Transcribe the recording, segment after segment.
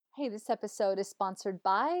Hey, this episode is sponsored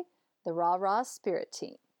by the Raw Raw Spirit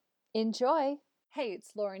Team. Enjoy! Hey,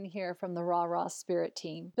 it's Lauren here from the Raw Raw Spirit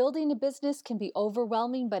Team. Building a business can be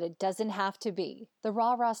overwhelming, but it doesn't have to be. The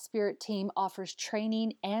Raw Raw Spirit Team offers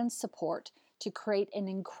training and support to create an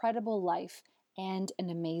incredible life and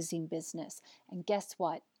an amazing business. And guess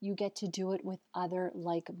what? You get to do it with other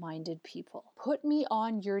like-minded people. Put me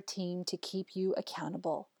on your team to keep you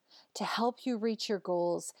accountable, to help you reach your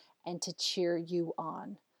goals, and to cheer you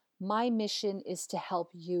on. My mission is to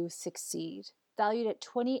help you succeed. Valued at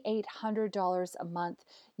 $2,800 a month,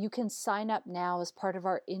 you can sign up now as part of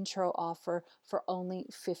our intro offer for only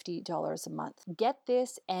 $50 a month. Get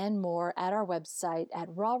this and more at our website at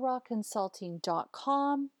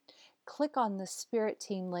rawrawconsulting.com. Click on the Spirit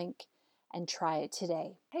Team link and try it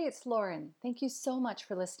today. Hey, it's Lauren. Thank you so much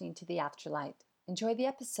for listening to The Afterlight. Enjoy the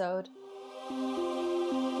episode.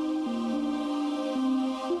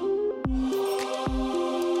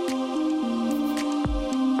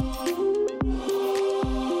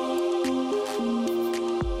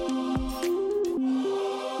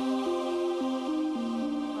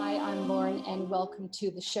 And welcome to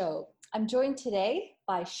the show. I'm joined today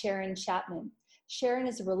by Sharon Chapman. Sharon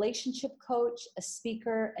is a relationship coach, a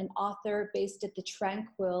speaker, and author based at the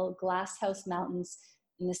tranquil Glasshouse Mountains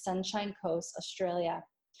in the Sunshine Coast, Australia.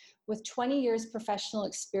 With 20 years professional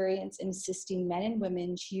experience in assisting men and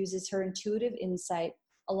women, she uses her intuitive insight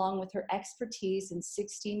along with her expertise in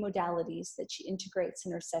 16 modalities that she integrates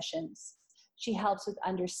in her sessions. She helps with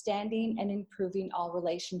understanding and improving all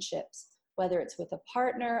relationships, whether it's with a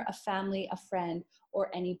partner, a family, a friend, or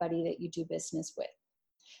anybody that you do business with.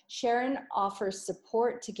 Sharon offers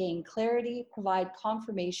support to gain clarity, provide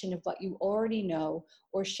confirmation of what you already know,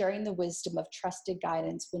 or sharing the wisdom of trusted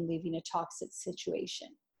guidance when leaving a toxic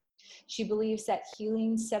situation. She believes that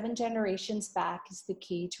healing 7 generations back is the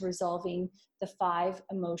key to resolving the 5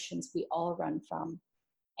 emotions we all run from: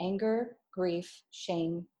 anger, grief,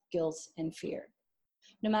 shame, guilt, and fear.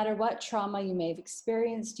 No matter what trauma you may have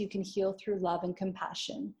experienced, you can heal through love and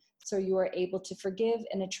compassion, so you are able to forgive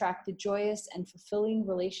and attract the joyous and fulfilling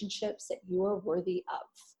relationships that you are worthy of.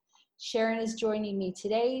 Sharon is joining me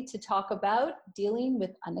today to talk about dealing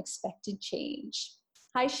with unexpected change.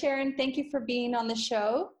 Hi, Sharon. Thank you for being on the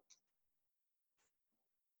show.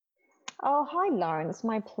 Oh, hi, Lauren. It's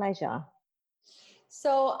my pleasure.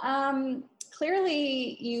 So,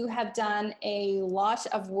 clearly you have done a lot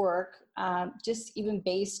of work, just even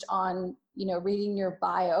based on, reading your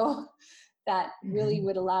bio, that really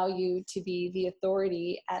would allow you to be the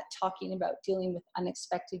authority at talking about dealing with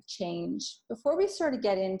unexpected change. Before we sort of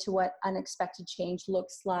get into what unexpected change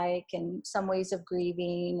looks like and some ways of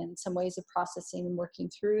grieving and some ways of processing and working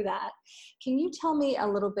through that, can you tell me a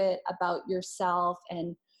little bit about yourself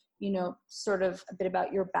and sort of a bit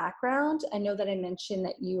about your background? I know that I mentioned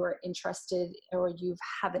that you are interested or you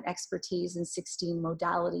have an expertise in 16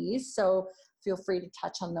 modalities, so feel free to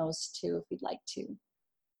touch on those too if you'd like to.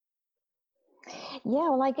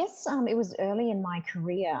 Yeah, well, I guess it was early in my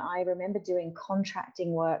career. I remember doing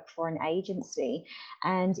contracting work for an agency,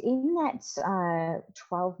 and in that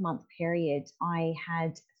 12-month period, I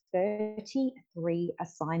had 33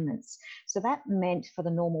 assignments. So that meant for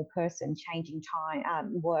the normal person changing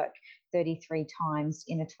time work 33 times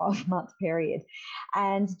in a 12-month period.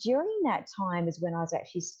 And during that time is when I was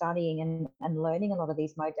actually studying and learning a lot of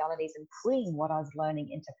these modalities and putting what I was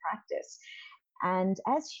learning into practice. And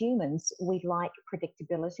as humans, we like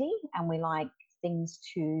predictability and we like things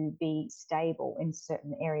to be stable in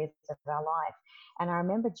certain areas of our life. And I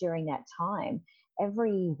remember during that time,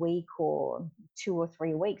 every week or 2 or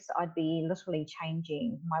 3 weeks, I'd be literally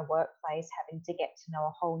changing my workplace, having to get to know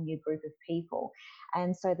a whole new group of people.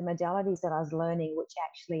 And so the modalities that I was learning, which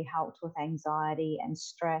actually helped with anxiety and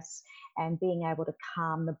stress and being able to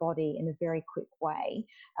calm the body in a very quick way,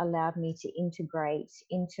 allowed me to integrate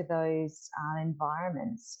into those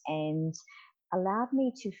environments and allowed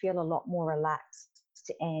me to feel a lot more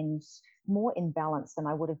relaxed and more in balance than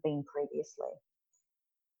I would have been previously.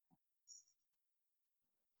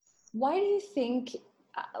 Why do you think,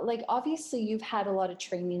 obviously you've had a lot of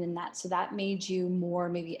training in that, so that made you more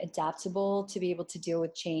maybe adaptable to be able to deal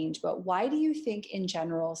with change, but why do you think in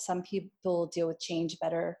general some people deal with change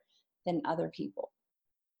better than other people?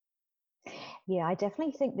 Yeah, I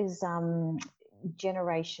definitely think there's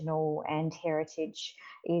generational and heritage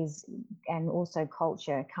is, and also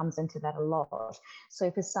culture comes into that a lot.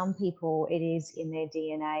 So for some people, it is in their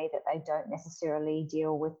DNA that they don't necessarily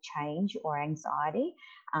deal with change or anxiety.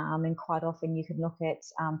 And quite often you can look at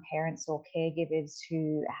parents or caregivers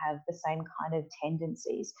who have the same kind of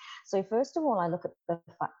tendencies. So first of all, I look at the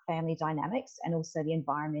family dynamics and also the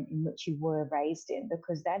environment in which you were raised in,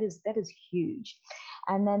 because that is huge.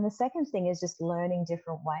 And then the second thing is just learning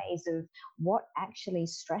different ways of what actually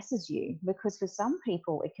stresses you, because for some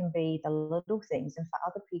people it can be the little things, and for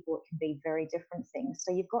other people it can be very different things.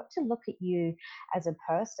 So you've got to look at you as a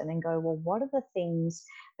person and go, well, what are the things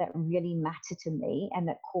that really matter to me and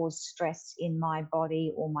that cause stress in my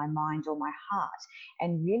body or my mind or my heart,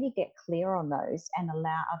 and really get clear on those and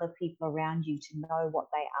allow other people around you to know what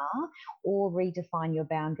they are, or redefine your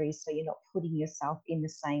boundaries so you're not putting yourself in the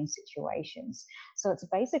same situations. So it's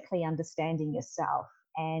basically understanding yourself.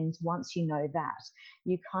 And once you know that,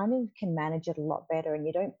 you kind of can manage it a lot better, and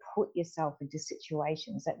you don't put yourself into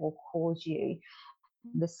situations that will cause you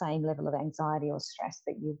the same level of anxiety or stress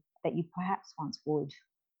that you perhaps once would.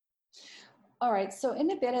 All right. So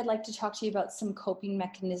in a bit, I'd like to talk to you about some coping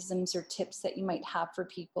mechanisms or tips that you might have for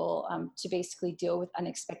people to basically deal with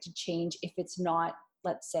unexpected change if it's not,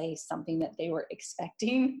 let's say, something that they were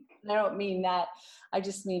expecting. And I don't mean that. I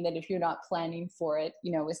just mean that if you're not planning for it,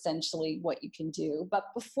 essentially what you can do. But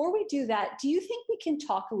before we do that, do you think we can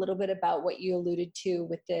talk a little bit about what you alluded to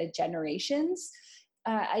with the generations?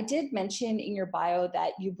 I did mention in your bio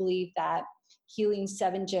that you believe that healing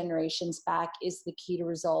 7 generations back is the key to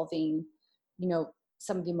resolving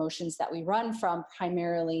some of the emotions that we run from,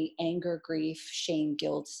 primarily anger, grief, shame,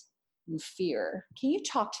 guilt, and fear. Can you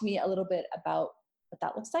talk to me a little bit about what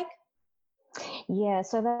that looks like? Yeah,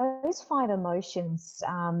 so those 5 emotions,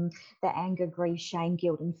 the anger, grief, shame,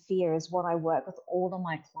 guilt, and fear, is what I work with all of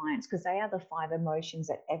my clients, because they are the 5 emotions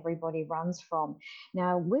that everybody runs from.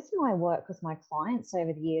 Now, with my work with my clients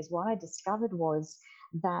over the years, what I discovered was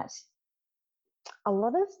that a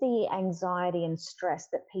lot of the anxiety and stress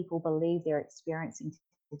that people believe they're experiencing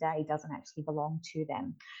today doesn't actually belong to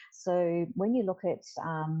them. So when you look at,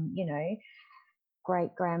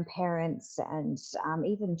 great grandparents and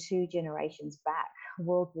even 2 generations back,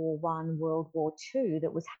 World War One, World War Two,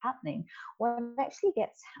 that was happening. What actually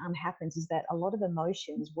happens is that a lot of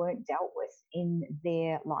emotions weren't dealt with in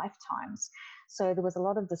their lifetimes. So there was a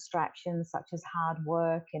lot of distractions, such as hard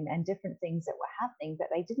work and different things that were happening, but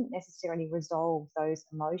they didn't necessarily resolve those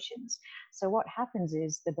emotions. So what happens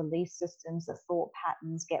is the belief systems, the thought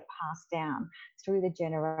patterns get passed down through the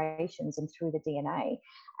generations and through the DNA.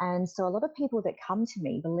 And so a lot of people that come to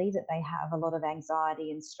me believe that they have a lot of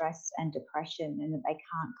anxiety and stress and depression, and that they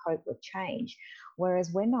can't cope with change.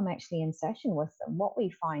 Whereas when I'm actually in session with them, what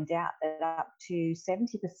we find out that up to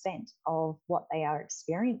 70% of what they are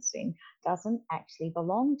experiencing doesn't actually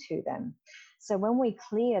belong to them. So when we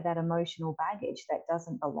clear that emotional baggage that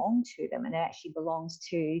doesn't belong to them, and it actually belongs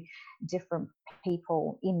to different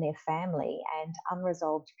people in their family, and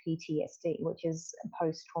unresolved PTSD, which is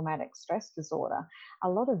post-traumatic stress disorder, a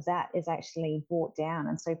lot of that is actually brought down.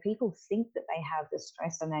 And so people think that they have the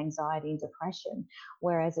stress and anxiety and depression,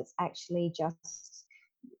 whereas it's actually just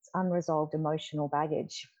unresolved emotional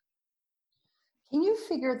baggage. Can you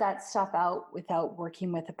figure that stuff out without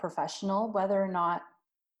working with a professional, whether or not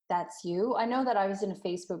that's you? I know that I was in a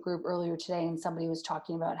Facebook group earlier today and somebody was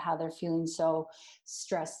talking about how they're feeling so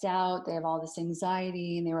stressed out. They have all this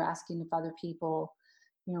anxiety, and they were asking if other people,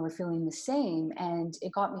 were feeling the same. And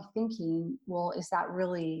it got me thinking, well, is that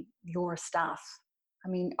really your stuff? I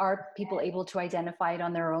mean, are people able to identify it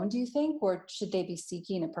on their own, do you think, or should they be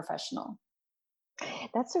seeking a professional?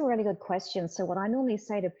 That's a really good question. So what I normally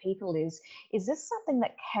say to people is this something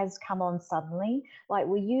that has come on suddenly? Like,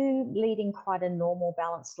 were you leading quite a normal,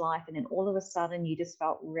 balanced life, and then all of a sudden you just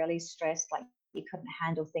felt really stressed, like you couldn't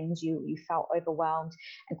handle things, you felt overwhelmed?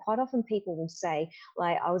 And quite often people will say,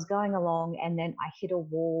 like, I was going along and then I hit a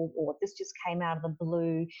wall, or this just came out of the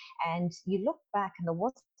blue. And you look back and there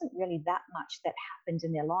wasn't really that much that happened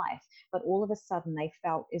in their life, but all of a sudden they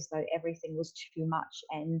felt as though everything was too much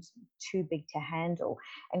and too big to handle.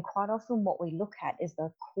 And quite often what we look at is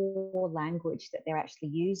the core language that they're actually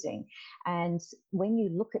using. And when you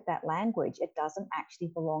look at that language, it doesn't actually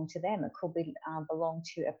belong to them. It could be belong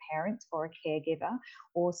to a parent or a caregiver,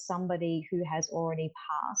 or somebody who has already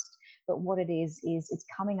passed. But what it is it's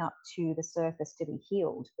coming up to the surface to be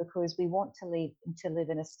healed, because we want to live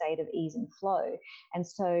in a state of ease and flow. And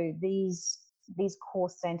so these core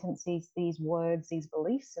sentences, these words, these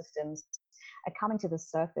belief systems are coming to the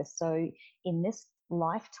surface. So in this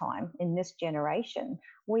lifetime, in this generation,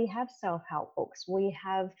 we have self-help books, we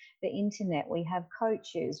have the internet, we have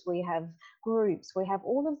coaches, we have groups, we have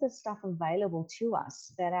all of this stuff available to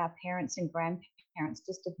us that our parents and grandparents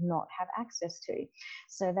just did not have access to.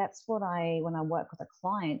 So that's what when I work with a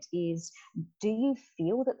client is, do you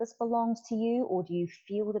feel that this belongs to you, or do you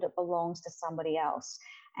feel that it belongs to somebody else?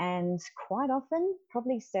 And quite often,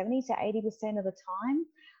 probably 70 to 80% of the time,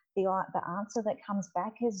 the answer that comes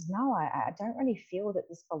back is, no, I don't really feel that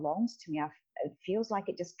this belongs to me. It feels like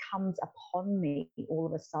it just comes upon me all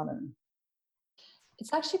of a sudden.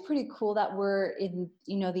 It's actually pretty cool that we're in,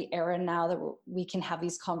 the era now that we can have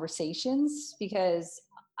these conversations, because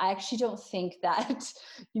I actually don't think that,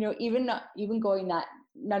 even not even going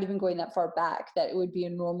that far back, that it would be a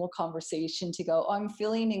normal conversation to go, oh, I'm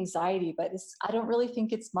feeling anxiety, but I don't really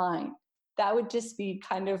think it's mine. That would just be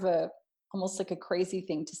kind of almost like a crazy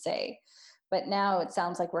thing to say. But now it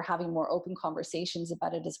sounds like we're having more open conversations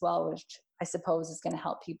about it as well, which I suppose is going to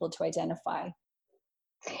help people to identify.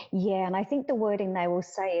 Yeah, and I think the wording they will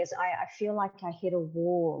say is, I feel like I hit a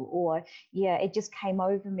wall, or yeah, it just came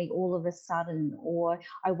over me all of a sudden, or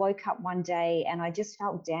I woke up one day and I just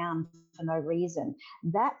felt down for no reason.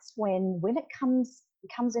 That's when it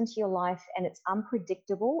comes into your life and it's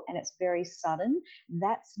unpredictable and it's very sudden,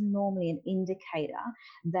 that's normally an indicator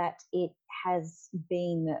that it has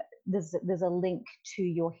been, there's a link to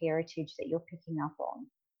your heritage that you're picking up on.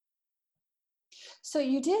 So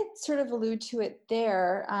you did sort of allude to it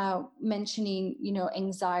there, mentioning,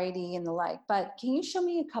 anxiety and the like, but can you show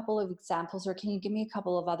me a couple of examples, or can you give me a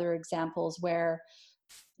couple of other examples where,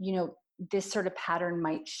 this sort of pattern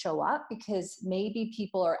might show up? Because maybe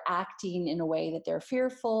people are acting in a way that they're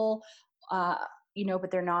fearful, but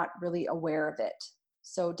they're not really aware of it.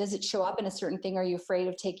 So does it show up in a certain thing? Are you afraid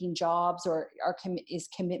of taking jobs, or is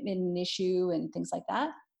commitment an issue and things like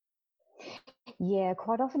that? Yeah,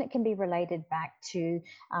 quite often it can be related back to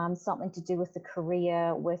something to do with the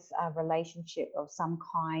career, with a relationship of some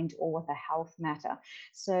kind, or with a health matter.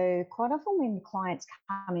 So quite often when clients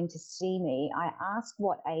come in to see me, I ask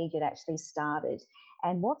what age it actually started.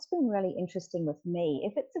 And what's been really interesting with me,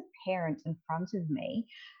 if it's a parent in front of me,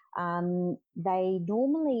 they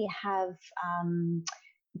normally have,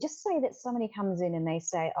 just say that somebody comes in and they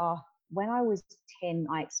say, oh, when I was 10,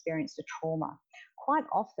 I experienced a trauma. Quite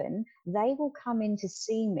often, they will come in to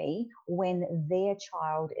see me when their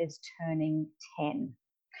child is turning 10.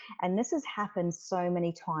 And this has happened so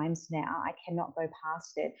many times now, I cannot go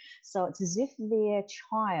past it. So it's as if their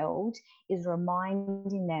child is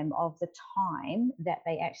reminding them of the time that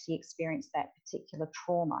they actually experienced that particular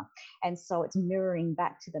trauma. And so it's mirroring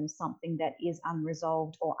back to them something that is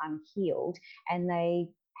unresolved or unhealed. And they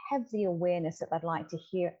have the awareness that they'd like to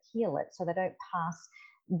heal it, so they don't pass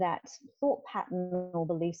that thought pattern or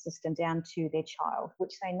belief system down to their child,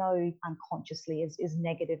 which they know unconsciously is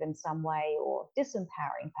negative in some way or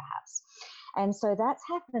disempowering perhaps. And so that's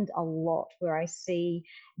happened a lot, where I see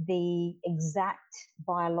the exact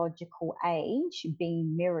biological age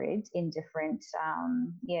being mirrored in different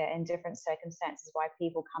circumstances why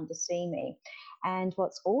people come to see me. And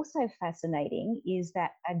what's also fascinating is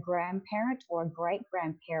that a grandparent or a great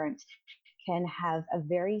grandparent can have a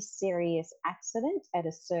very serious accident at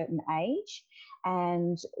a certain age.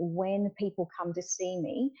 And when people come to see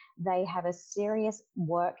me, they have a serious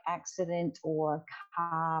work accident or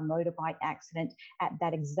car, motorbike accident at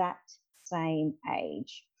that exact same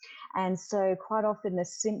age. And so quite often the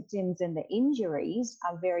symptoms and the injuries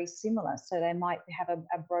are very similar. So they might have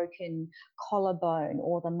a broken collarbone,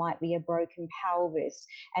 or there might be a broken pelvis.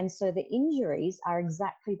 And so the injuries are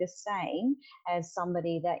exactly the same as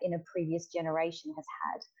somebody that in a previous generation has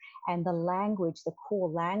had. And the language, the core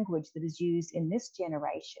language that is used in this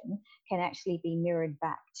generation, can actually be mirrored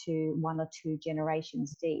back to one or two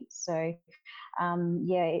generations deep. So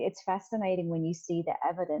it's fascinating when you see the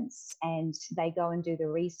evidence and they go and do the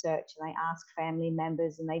research and they ask family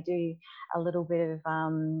members and they do a little bit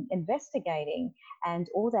of investigating, and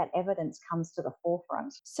all that evidence comes to the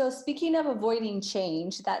forefront. So speaking of avoiding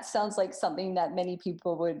change, that sounds like something that many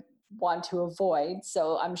people would want to avoid.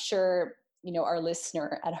 So I'm sure, our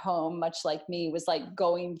listener at home, much like me, was like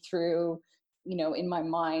going through, in my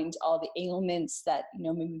mind, all the ailments that,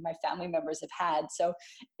 maybe my family members have had. So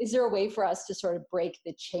is there a way for us to sort of break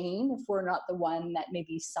the chain if we're not the one that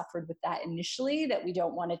maybe suffered with that initially, that we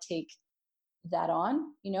don't want to take that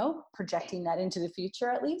on, projecting that into the future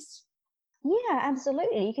at least? Yeah,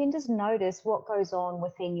 absolutely. You can just notice what goes on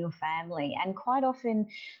within your family. And quite often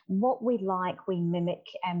what we like, we mimic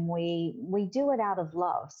and we do it out of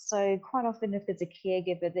love. So quite often if there's a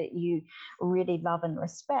caregiver that you really love and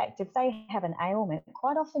respect, if they have an ailment,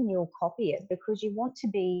 quite often you'll copy it because you want to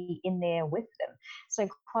be in there with them. So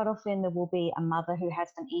quite often there will be a mother who has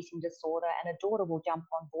an eating disorder and a daughter will jump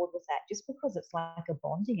on board with that just because it's like a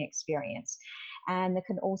bonding experience. And there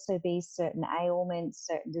can also be certain ailments,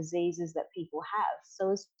 certain diseases that people have.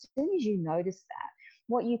 So as soon as you notice that,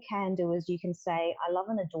 what you can do is you can say, I love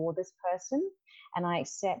and adore this person, and I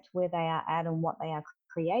accept where they are at and what they are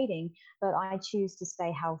creating, but I choose to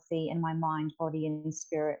stay healthy in my mind, body, and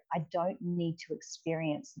spirit. I don't need to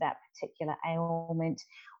experience that particular ailment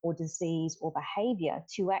or disease or behavior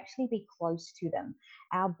to actually be close to them.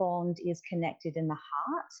 Our bond is connected in the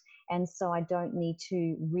heart, and so I don't need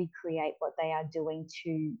to recreate what they are doing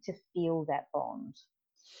to feel that bond.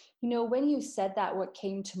 You know, when you said that, what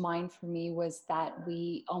came to mind for me was that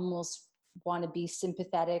we almost want to be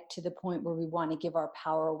sympathetic to the point where we want to give our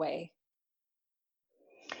power away.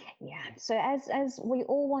 Yeah. So as we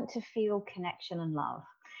all want to feel connection and love.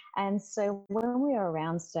 And so when we're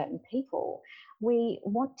around certain people, we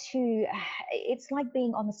want to, it's like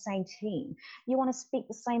being on the same team. You want to speak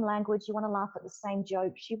the same language, you want to laugh at the same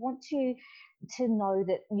jokes, you want to know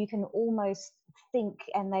that you can almost think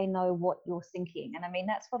and they know what you're thinking. And I mean,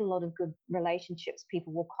 that's what a lot of good relationships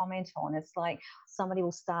people will comment on. It's like somebody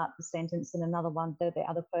will start the sentence and another one, the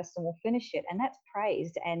other person will finish it. And that's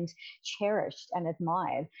praised and cherished and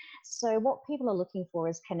admired. So what people are looking for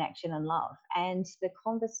is connection and love, and the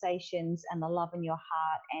conversations and the love in your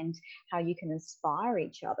heart and how you can inspire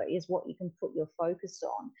each other is what you can put your focus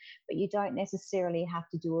on. But you don't necessarily have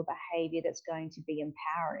to do a behavior that's going to be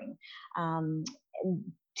empowering. Um,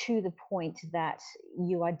 to the point that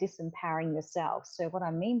you are disempowering yourself. So what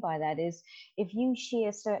I mean by that is if you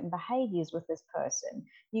share certain behaviors with this person,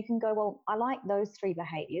 you can go, well, I like those three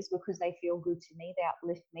behaviors because they feel good to me, they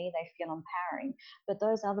uplift me, they feel empowering. But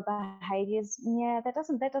those other behaviors, yeah, that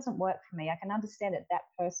doesn't work for me. I can understand that that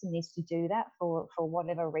person needs to do that for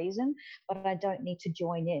whatever reason, but I don't need to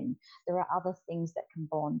join in. There are other things that can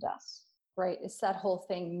bond us. Right. It's that whole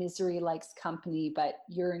thing, misery likes company, but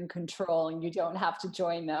you're in control and you don't have to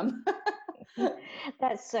join them.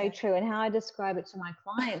 That's so true. And how I describe it to my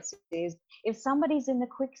clients is if somebody's in the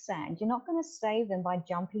quicksand, you're not going to save them by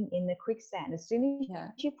jumping in the quicksand. As soon as Yeah.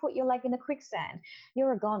 you put your leg in the quicksand,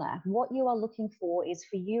 you're a goner. What you are looking for is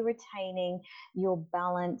for you retaining your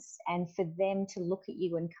balance and for them to look at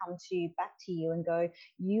you and come to you, back to you and go,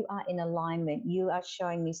 you are in alignment. You are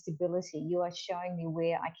showing me stability. You are showing me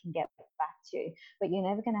where I can get back to. But you're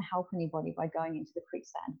never going to help anybody by going into the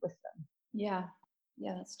quicksand with them. Yeah.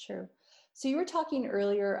 Yeah, that's true. So you were talking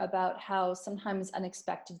earlier about how sometimes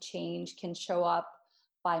unexpected change can show up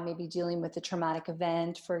by maybe dealing with a traumatic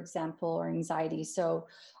event, for example, or anxiety. So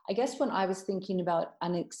I guess when I was thinking about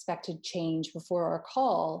unexpected change before our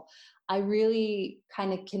call, I really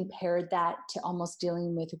kind of compared that to almost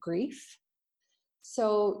dealing with grief.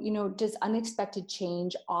 So, you know, does unexpected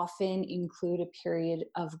change often include a period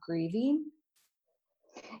of grieving?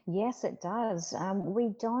 Yes, it does.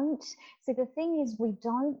 We don't see the thing is we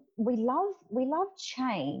love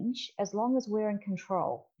change as long as we're in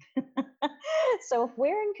control. So if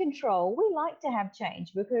we're in control, we like to have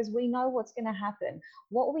change because we know what's going to happen.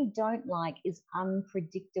 What we don't like is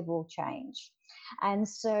unpredictable change. And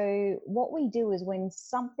so what we do is when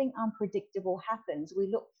something unpredictable happens, we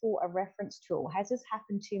look for a reference tool. Has this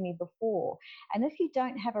happened to me before? And if you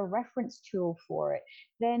don't have a reference tool for it,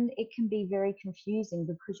 then it can be very confusing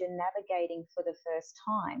because you're navigating for the first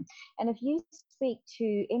time. And if you speak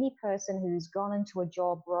to any person who's gone into a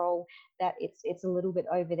job role that it's a little bit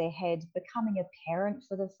over their head, becoming a parent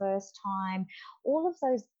for the first time, all of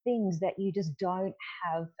those things that you just don't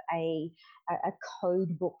have a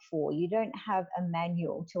code book for. You don't have a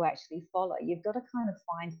manual to actually follow. You've got to kind of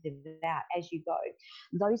find it out as you go.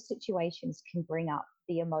 Those situations can bring up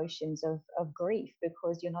the emotions of grief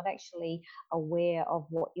because you're not actually aware of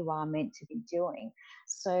what you are meant to be doing.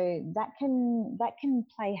 So that can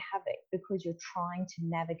play havoc because you're trying to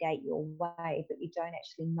navigate your way, but you don't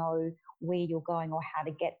actually know where you're going or how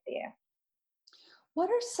to get there. What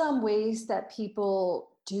are some ways that people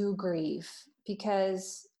do grieve?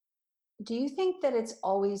 Because do you think that it's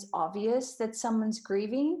always obvious that someone's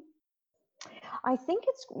grieving? I think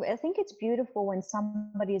it's beautiful when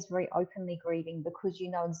somebody is very openly grieving because you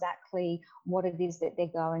know exactly what it is that they're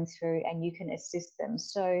going through and you can assist them.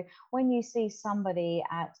 So when you see somebody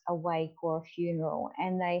at a wake or a funeral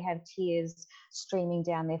and they have tears streaming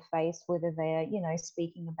down their face, whether they're,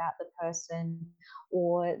 speaking about the person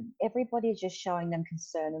or everybody is just showing them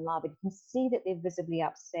concern and love. You can see that they're visibly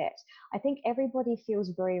upset. I think everybody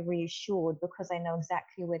feels very reassured because they know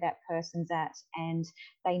exactly where that person's at, and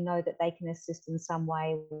they know that they can assist in some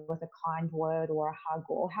way with a kind word or a hug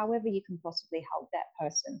or however you can possibly help that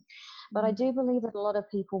person. But I do believe that a lot of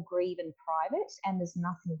people grieve in private, and there's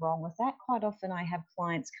nothing wrong with that. Quite often I have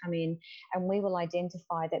clients come in and we will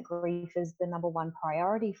identify that grief is the number one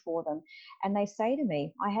priority for them. And they say to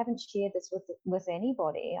me, I haven't shared this with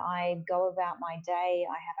anybody. I go about my day.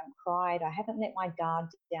 I haven't cried. I haven't let my guard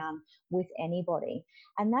down with anybody.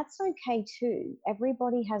 And that's okay too.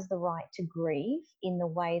 Everybody has the right to grieve in the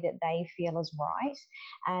way that they feel is right.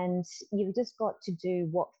 And you've just got to do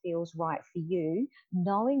what feels right for you,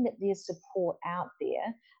 knowing that there's support out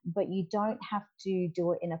there, but you don't have to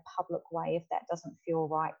do it in a public way if that doesn't feel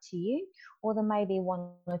right to you. Or there may be one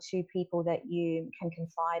or two people that you can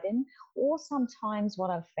confide in. Or sometimes what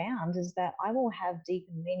I've found is that I will have deep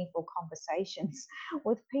and meaningful conversations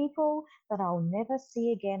with people that I'll never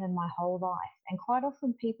see again in my whole life. And quite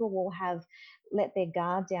often people will have let their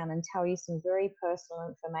guard down and tell you some very personal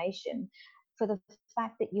information for the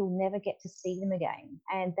fact that you'll never get to see them again.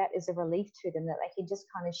 And that is a relief to them, that they can just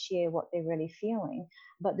kind of share what they're really feeling.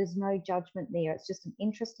 But there's no judgment there. It's just an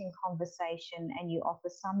interesting conversation, and you offer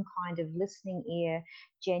some kind of listening ear,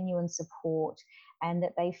 genuine support, and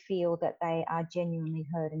that they feel that they are genuinely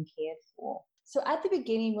heard and cared for. So at the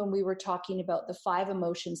beginning, when we were talking about the 5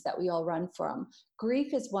 emotions that we all run from,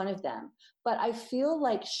 grief is one of them. But I feel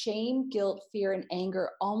like shame, guilt, fear, and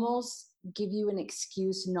anger almost give you an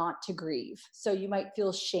excuse not to grieve. So you might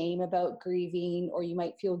feel shame about grieving, or you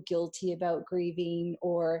might feel guilty about grieving,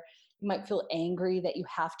 or you might feel angry that you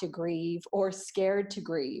have to grieve, or scared to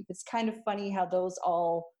grieve. It's kind of funny how those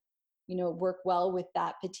all, work well with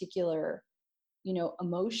that particular,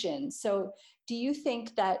 emotion. So do you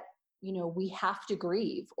think that we have to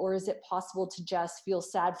grieve, or is it possible to just feel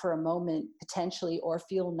sad for a moment potentially, or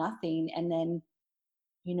feel nothing and then,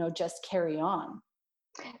 just carry on?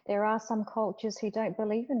 There are some cultures who don't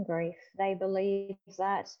believe in grief. They believe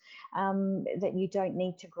that that you don't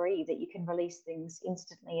need to grieve, that you can release things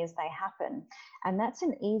instantly as they happen. And that's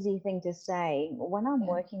an easy thing to say. When I'm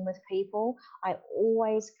working with people, I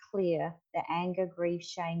always clear the anger, grief,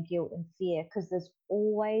 shame, guilt, and fear, because there's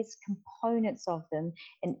always components of them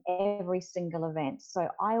in every single event. So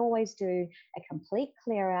I always do a complete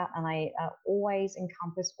clear out, and I always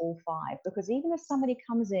encompass all 5, because even if somebody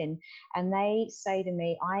comes in and they say to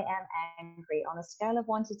me, I am angry, on a scale of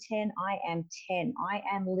 1 to 10, I am 10. I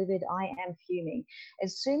am livid. I am fuming.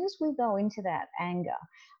 As soon as we go into that anger,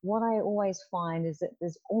 what I always find is that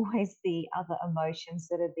there's always the other emotions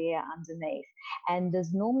that are there underneath. And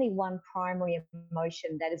there's normally one primary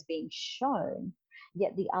emotion that is being shown,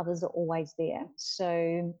 yet the others are always there.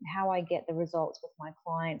 So how I get the results with my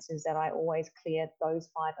clients is that I always clear those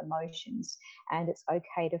 5 emotions, and it's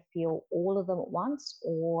okay to feel all of them at once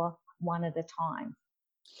or one at a time.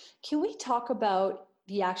 Can we talk about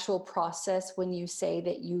the actual process when you say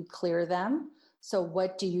that you clear them? So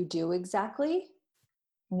what do you do exactly?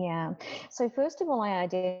 Yeah. So first of all, I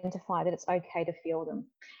identify that it's okay to feel them,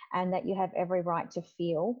 and that you have every right to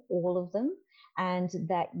feel all of them, and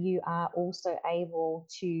that you are also able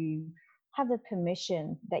to have the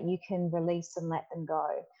permission that you can release and let them go.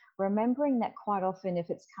 Remembering that quite often, if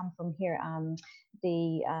it's come from here,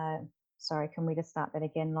 sorry, can we just start that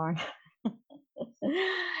again, Lauren?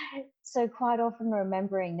 So quite often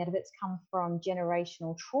remembering that if it's come from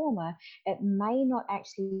generational trauma, it may not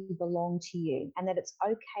actually belong to you, and that it's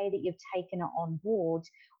okay that you've taken it on board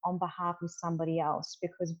on behalf of somebody else.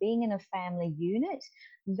 Because being in a family unit,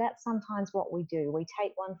 that's sometimes what we do. We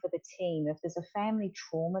take one for the team. If there's a family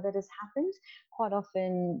trauma that has happened, quite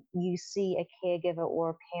often you see a caregiver or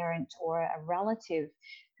a parent or a relative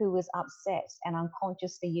who is upset, and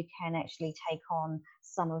unconsciously you can actually take on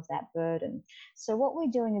some of that burden. So what we're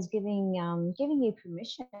doing is giving you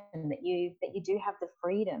permission that you do have the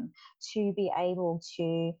freedom to be able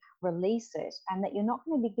to release it, and that you're not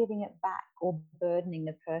going to be giving it back or burdening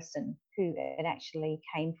the person who it actually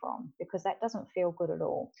came from, because that doesn't feel good at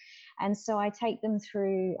all. And so I take them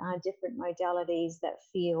through different modalities that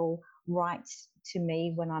feel right to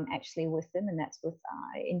me when I'm actually with them, and that's with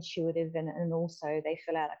intuitive, and also they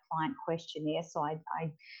fill out a client questionnaire. So I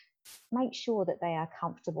make sure that they are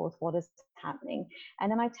comfortable with what is happening.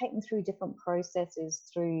 And then I take them through different processes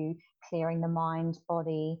through clearing the mind,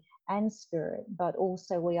 body, and spirit, but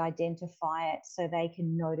also we identify it so they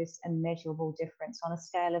can notice a measurable difference. On a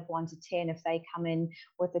scale of 1 to 10, if they come in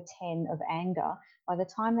with a 10 of anger, by the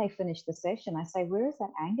time they finish the session, I say, where is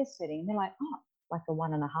that anger sitting? And they're like, oh, like a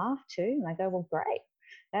 1.5, 2. And I go, well, great.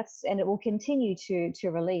 And it will continue to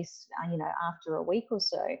release, after a week or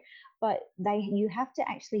so. But you have to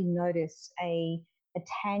actually notice a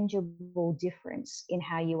tangible difference in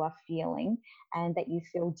how you are feeling, and that you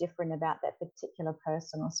feel different about that particular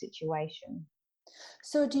person or situation.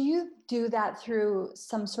 So do you do that through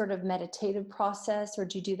some sort of meditative process, or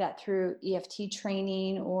do you do that through EFT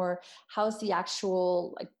training, or how's the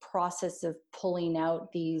actual like process of pulling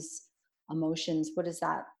out these emotions? What does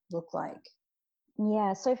that look like?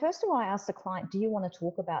 Yeah. So first of all, I ask the client, do you want to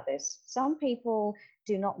talk about this? Some people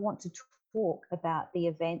do not want to talk about the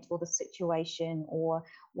event or the situation or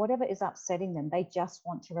whatever is upsetting them. They just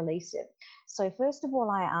want to release it. So first of all,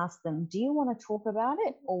 I ask them, do you want to talk about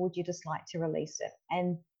it, or would you just like to release it?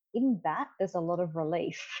 And in that, there's a lot of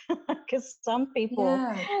relief because some people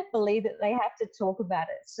Yeah. believe that they have to talk about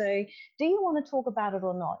it. So do you want to talk about it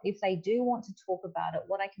or not? If they do want to talk about it,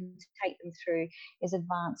 what I can take them through is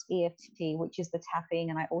advanced EFT, which is the tapping.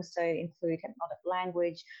 And I also include hypnotic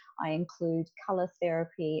language. I include color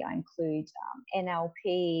therapy. I include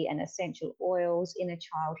NLP and essential oils, inner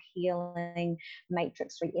child healing,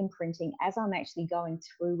 matrix re-imprinting as I'm actually going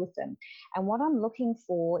through with them. And what I'm looking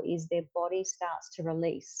for is their body starts to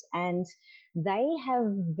release, and they have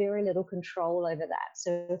very little control over that.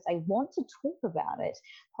 So if they want to talk about it,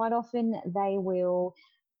 quite often they will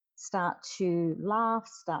start to laugh,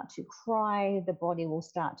 start to cry, the body will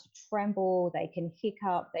start to tremble, they can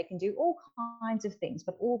hiccup, they can do all kinds of things.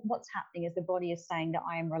 But what's happening is the body is saying that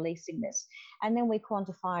I am releasing this. And then we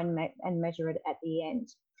quantify and measure it at the end.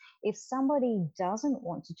 If somebody doesn't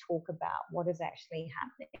want to talk about what is actually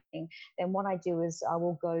happening, then what I do is I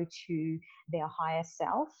will go to their higher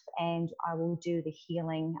self and I will do the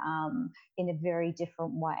healing in a very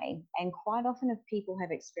different way. And quite often, if people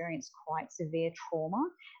have experienced quite severe trauma,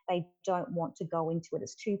 they don't want to go into it.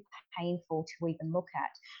 It's too painful to even look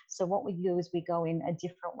at. So what we do is we go in a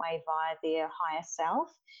different way via their higher self.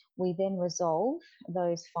 We then resolve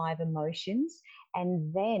those 5 emotions,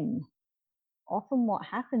 and then often what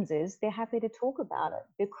happens is they're happy to talk about it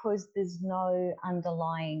because there's no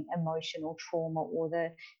underlying emotional trauma, or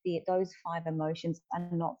those 5 emotions are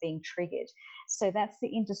not being triggered. So that's the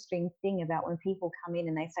interesting thing about when people come in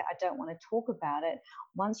and they say, I don't want to talk about it.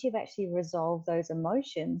 Once you've actually resolved those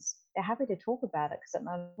emotions, they're happy to talk about it because it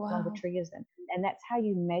no longer Wow. triggers them. And that's how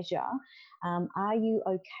you measure, are you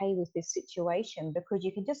okay with this situation? Because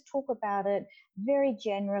you can just talk about it very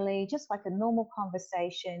generally, just like a normal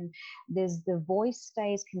conversation. The voice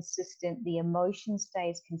stays consistent, the emotion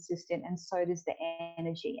stays consistent, and so does the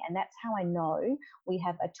energy. And that's how I know we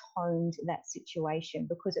have atoned that situation,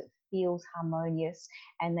 because it feels harmonious,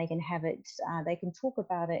 and they can have it, they can talk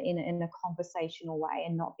about it in a conversational way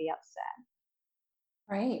and not be upset.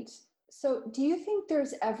 Right. So, do you think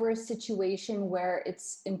there's ever a situation where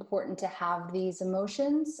it's important to have these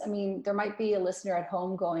emotions? I mean, there might be a listener at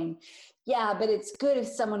home going, yeah, but it's good if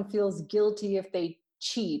someone feels guilty if they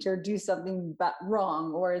cheat or do something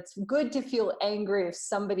wrong, or it's good to feel angry if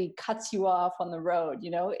somebody cuts you off on the road.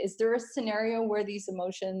 Is there a scenario where these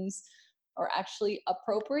emotions are actually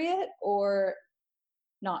appropriate or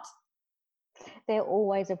not? They're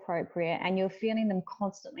always appropriate, and you're feeling them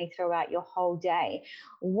constantly throughout your whole day.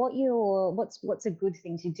 What's a good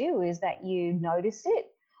thing to do is that you notice it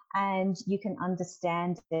and you can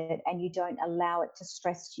understand it, and you don't allow it to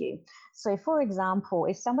stress you. So for example,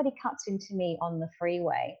 if somebody cuts into me on the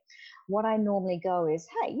freeway, what I normally go is,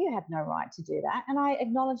 hey, you have no right to do that. And I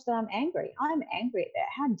acknowledge that I'm angry. I'm angry at that.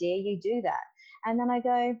 How dare you do that? And then I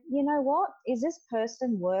go, you know what? Is this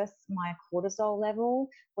person worth my cortisol level,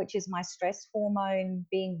 which is my stress hormone,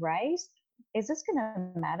 being raised? Is this going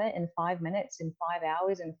to matter in 5 minutes, in 5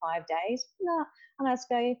 hours, in 5 days? No. And I just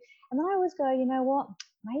go, and then I always go, you know what?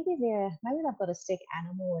 Maybe they've got a sick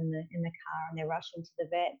animal in the car and they're rushing to the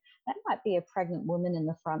vet. That might be a pregnant woman in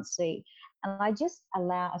the front seat. And I just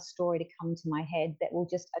allow a story to come to my head that will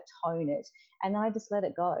just atone it. And I just let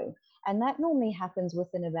it go. And that normally happens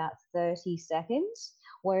within about 30 seconds.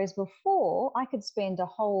 Whereas before, I could spend a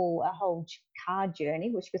whole car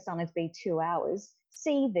journey, which could sometimes be 2 hours,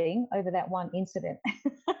 seething over that one incident.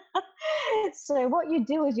 So what you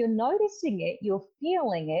do is you're noticing it, you're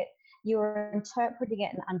feeling it, you're interpreting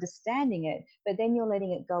it and understanding it, but then you're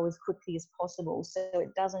letting it go as quickly as possible, so it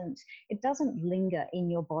doesn't linger in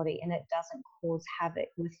your body, and it doesn't cause havoc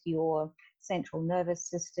with your central nervous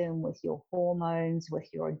system, with your hormones, with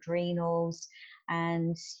your adrenals.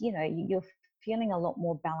 And you're feeling a lot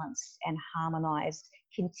more balanced and harmonized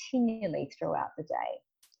continually throughout the day.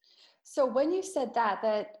 So when you said that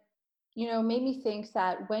made me think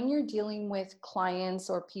that when you're dealing with clients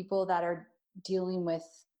or people that are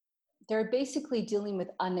they're basically dealing with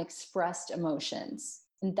unexpressed emotions.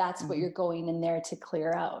 And that's what Mhm. you're going in there to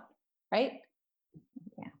clear out, right?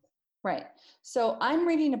 Yeah. Right. So I'm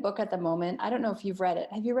reading a book at the moment. I don't know if you've read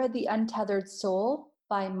it. Have you read The Untethered Soul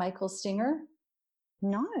by Michael Singer?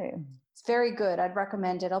 No. It's very good. I'd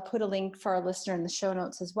recommend it. I'll put a link for our listener in the show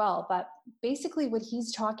notes as well. But basically, what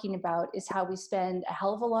he's talking about is how we spend a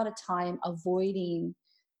hell of a lot of time avoiding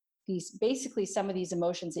these, basically, some of these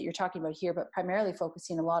emotions that you're talking about here, but primarily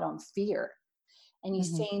focusing a lot on fear. And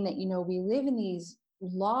he's Mhm. saying that, we live in these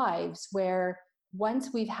lives where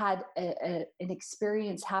once we've had an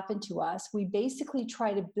experience happen to us, we basically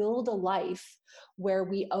try to build a life where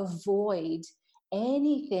we avoid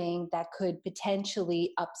anything that could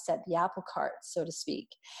potentially upset the apple cart, so to speak.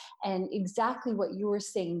 And exactly what you were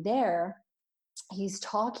saying there, he's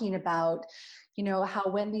talking about, how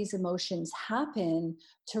when these emotions happen,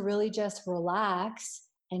 to really just relax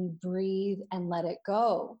and breathe and let it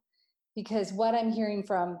go. Because what I'm hearing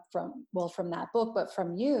from that book, but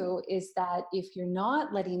from you, is that if you're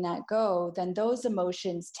not letting that go, then those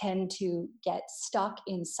emotions tend to get stuck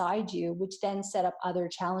inside you, which then set up other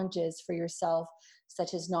challenges for yourself,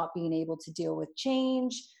 such as not being able to deal with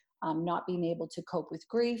change, not being able to cope with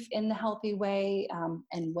grief in the healthy way,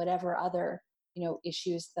 and whatever other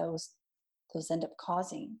issues those end up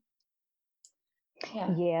causing.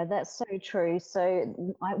 Yeah. Yeah, that's so true. So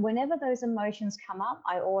whenever those emotions come up,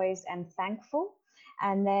 I always am thankful.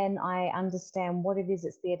 And then I understand what it is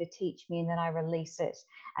it's there to teach me, and then I release it.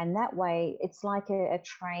 And that way, it's like a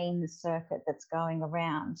train circuit that's going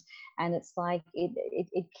around. And it's like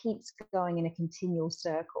it keeps going in a continual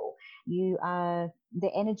circle.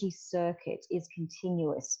 The energy circuit is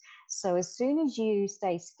continuous. So as soon as you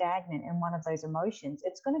stay stagnant in one of those emotions,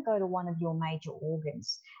 it's going to go to one of your major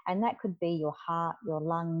organs. And that could be your heart, your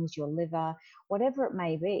lungs, your liver, whatever it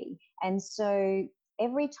may be. And so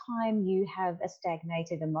every time you have a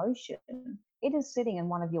stagnated emotion, it is sitting in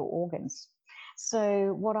one of your organs.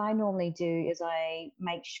 So what I normally do is I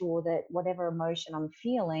make sure that whatever emotion I'm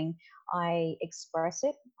feeling, I express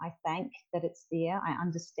it. I thank that it's there. I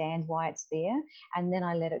understand why it's there. And then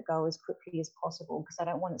I let it go as quickly as possible, because I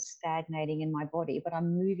don't want it stagnating in my body, but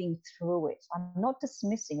I'm moving through it. I'm not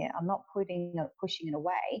dismissing it. I'm not pushing it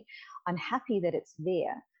away. I'm happy that it's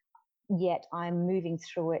there, yet I'm moving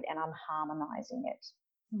through it and I'm harmonizing it.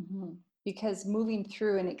 Mm-hmm. Because moving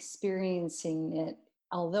through and experiencing it,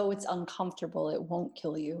 although it's uncomfortable, it won't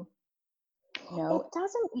kill you. It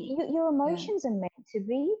doesn't, your Yeah, emotions are meant to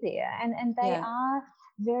be there, and they yeah, are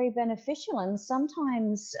very beneficial. And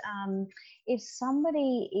sometimes, if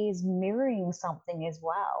somebody is mirroring something as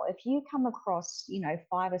well, if you come across,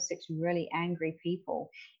 5 or 6 really angry people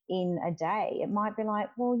in a day, it might be like,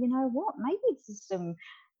 well, you know what, maybe it's just some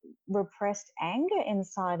repressed anger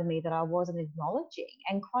inside of me that I wasn't acknowledging.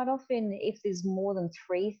 And quite often, if there's more than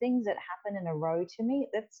 3 things that happen in a row to me,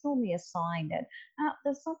 that's normally a sign that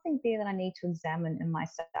there's something there that I need to examine in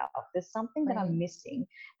myself. There's something that right. I'm missing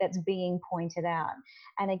that's being pointed out.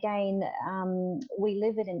 And again, we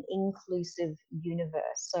live in an inclusive universe.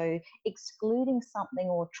 So excluding something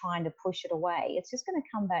or trying to push it away, it's just going to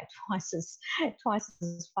come back twice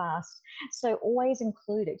as fast. So always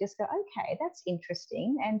include it. Just go, okay, that's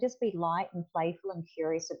interesting, and just be light and playful and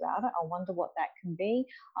curious about it. I wonder what that can be.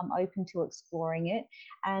 I'm open to exploring it.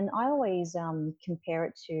 And I always compare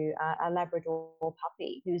it to a Labrador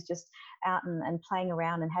puppy who's just out and playing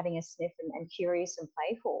around and having a sniff and curious and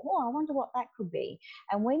playful. Oh, I wonder what that could be.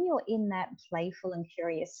 And when you're in that playful and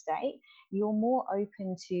curious state, you're more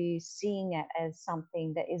open to seeing it as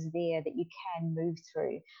something that is there that you can move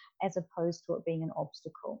through, as opposed to it being an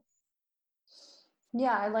obstacle.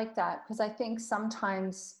 Yeah, I like that, because I think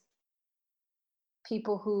sometimes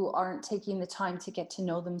people who aren't taking the time to get to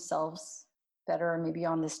know themselves better, or maybe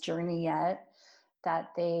on this journey yet, that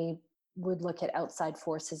they would look at outside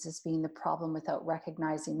forces as being the problem without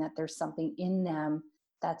recognizing that there's something in them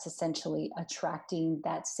that's essentially attracting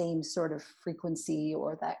that same sort of frequency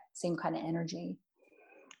or that same kind of energy.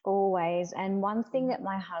 Always. And one thing that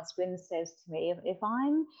my husband says to me, if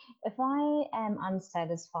I am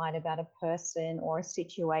unsatisfied about a person or a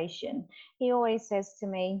situation, he always says to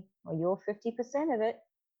me, well, you're 50% of it.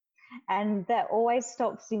 And that always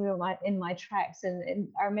stops me in my tracks. And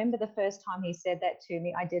I remember the first time he said that to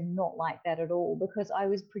me, I did not like that at all, because I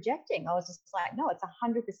was projecting. I was just like, no, it's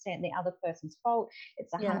 100% the other person's fault.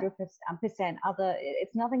 It's a Yeah. 100% other.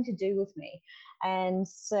 It's nothing to do with me. And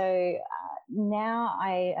so now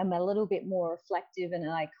I am a little bit more reflective, and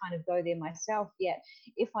I kind of go there myself. Yet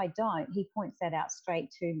if I don't, he points that out straight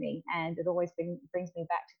to me, and it always brings me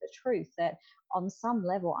back to the truth that on some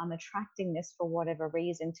level, I'm attracting this for whatever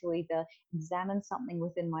reason, to either examine something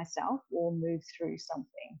within myself or move through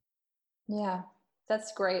something. Yeah.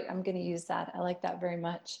 That's great. I'm going to use that. I like that very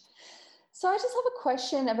much. So I just have a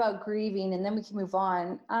question about grieving, and then we can move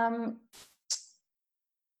on. I'll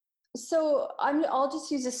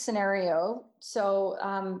just use a scenario.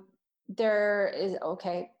 There is,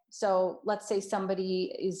 okay. So let's say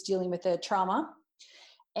somebody is dealing with a trauma,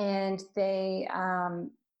 and they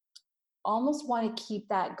almost want to keep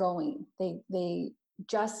that going. They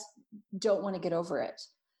just don't want to get over it.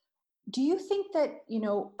 Do you think that,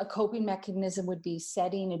 a coping mechanism would be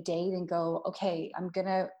setting a date and go, okay, I'm going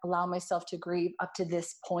to allow myself to grieve up to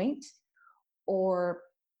this point? Or,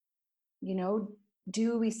 you know,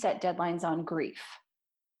 do we set deadlines on grief?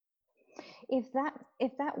 If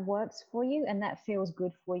that works for you and that feels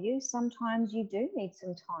good for you, sometimes you do need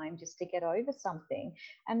some time just to get over something.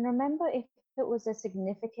 And remember, if it was a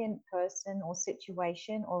significant person or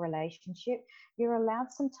situation or relationship, you're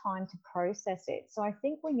allowed some time to process it. So I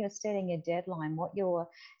think when you're setting a deadline, what you're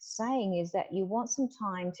saying is that you want some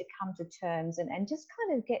time to come to terms and just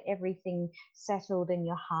kind of get everything settled in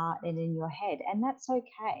your heart and in your head. And that's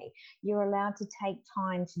okay. You're allowed to take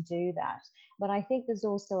time to do that. But I think there's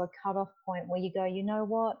also a cutoff point where you go, you know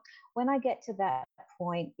what, when I get to that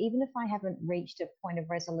point, even if I haven't reached a point of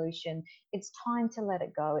resolution, it's time to let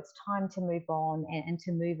it go. It's time to move on and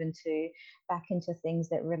to move back into things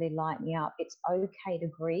that really light me up. It's okay to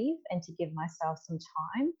grieve and to give myself some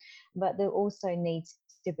time, but there also needs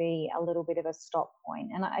to be a little bit of a stop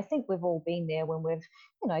point. And I think we've all been there when we've,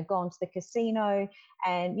 gone to the casino,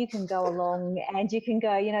 and you can go along and you can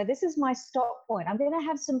go, this is my stop point. I'm going to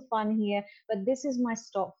have some fun here, but this is my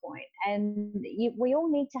stop point. And we all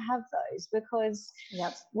need to have those, because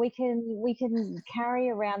Yep. we can carry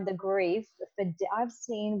around the grief. I've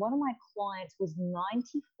seen one of my clients was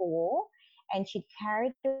 94 and she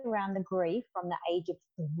carried around the grief from the age of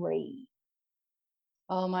 3.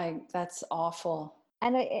 Oh my, that's awful.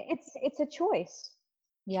 And it's a choice.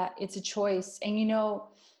 Yeah, it's a choice. And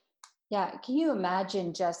yeah, can you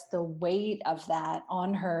imagine just the weight of that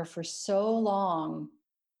on her for so long?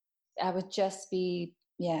 That would just be,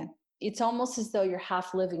 yeah. It's almost as though you're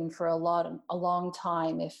half living for a long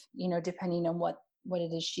time, if, depending on what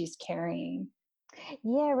it is she's carrying.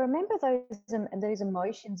 Yeah, remember those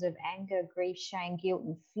emotions of anger, grief, shame, guilt,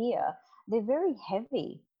 and fear. They're very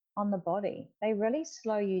heavy on the body. They really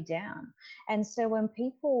slow you down. And so when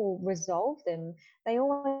people resolve them, they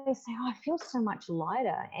always say, "Oh, I feel so much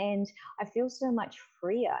lighter, and I feel so much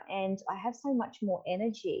freer, and I have so much more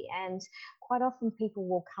energy." And quite often people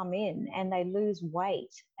will come in and they lose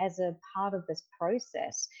weight as a part of this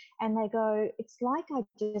process, and they go, "It's like I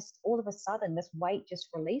just all of a sudden this weight just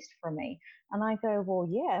released from me." And I go, well,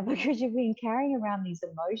 yeah, because you've been carrying around these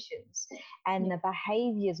emotions and the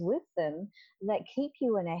behaviors with them that keep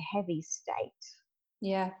you in a heavy state.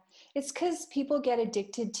 Yeah. It's because people get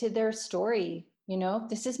addicted to their story.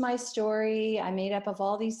 This is my story. I made up of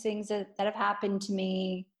all these things that have happened to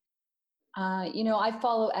me. I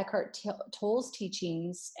follow Eckhart Tolle's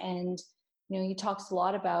teachings, and, he talks a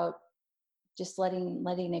lot about just letting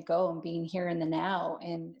it go and being here in the now.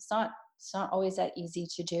 And it's not always that easy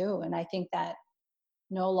to do. And I think that,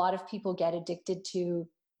 a lot of people get addicted to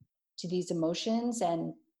these emotions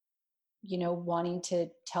and, wanting to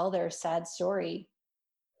tell their sad story.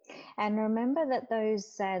 And remember that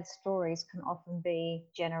those sad stories can often be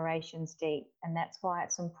generations deep. And that's why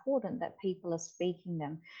it's important that people are speaking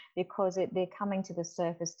them, because they're coming to the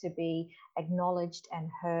surface to be acknowledged and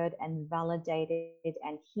heard and validated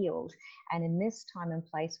and healed. And in this time and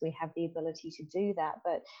place, we have the ability to do that.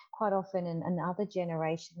 But quite often in other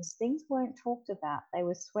generations, things weren't talked about. They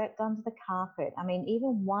were swept under the carpet. I mean,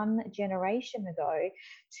 even 1 generation ago,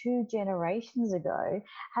 2 generations ago,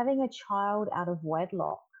 having a child out of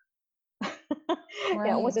wedlock,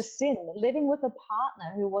 it was a Right. sin. Living with a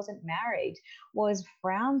partner who wasn't married was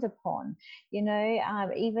frowned upon.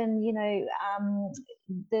 Even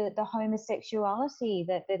the homosexuality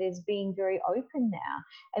that is being very open now,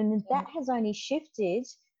 and Yeah. that has only shifted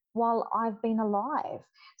while I've been alive.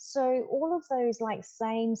 So all of those like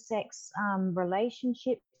same-sex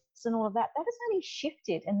relationships and all of that has only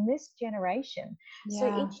shifted in this generation. So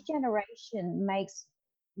Yeah. each generation makes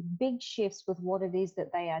big shifts with what it is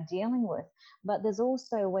that they are dealing with. But there's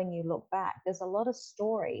also, when you look back, there's a lot of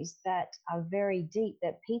stories that are very deep,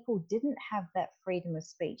 that people didn't have that freedom of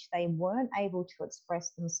speech. They weren't able to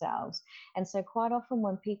express themselves. And so quite often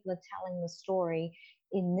when people are telling the story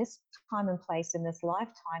in this time and place, in this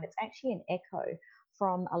lifetime, it's actually an echo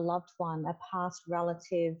from a loved one, a past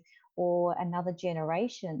relative, or another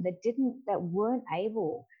generation that weren't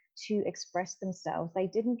able to express themselves. They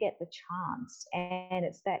didn't get the chance. And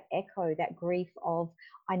it's that echo, that grief of,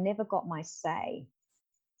 I never got my say.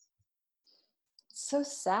 So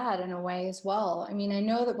sad in a way as well. I mean, I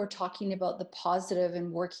know that we're talking about the positive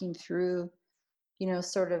and working through,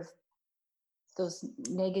 sort of those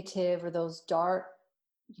negative or those dark,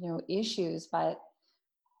 issues, but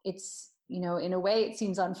it's, in a way it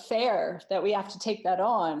seems unfair that we have to take that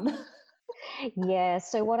on. Yeah.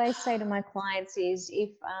 So what I say to my clients is, if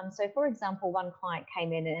so, for example, one client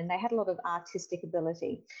came in and they had a lot of artistic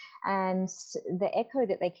ability, and the echo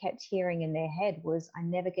that they kept hearing in their head was, "I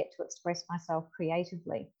never get to express myself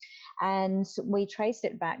creatively," and we traced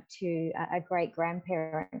it back to a great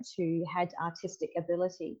grandparent who had artistic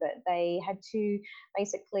ability, but they had to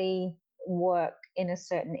basically work in a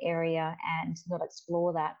certain area and not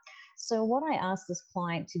explore that. So what I asked this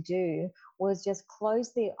client to do was just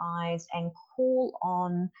close their eyes and call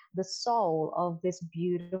on the soul of this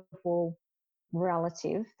beautiful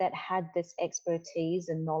relative that had this expertise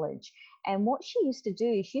and knowledge. And what she used to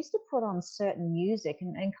do, she used to put on certain music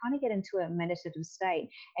and kind of get into a meditative state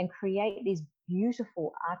and create these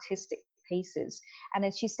beautiful artistic pieces. And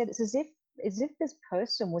as she said, it's as if this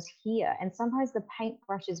person was here, and sometimes the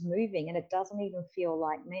paintbrush is moving and it doesn't even feel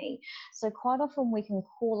like me. So quite often we can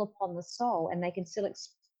call upon the soul and they can still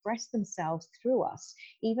express themselves through us,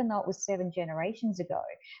 even though it was 7 generations ago,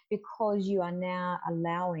 because you are now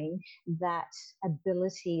allowing that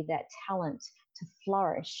ability, that talent to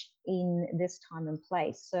flourish in this time and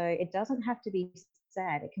place. So it doesn't have to be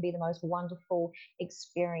sad. It can be the most wonderful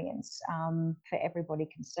experience for everybody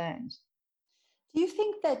concerned. Do you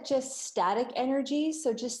think that just static energy,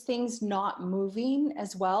 so just things not moving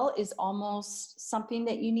as well, is almost something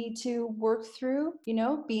that you need to work through,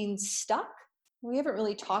 being stuck? We haven't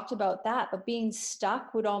really talked about that, but being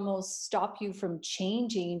stuck would almost stop you from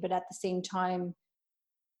changing, but at the same time,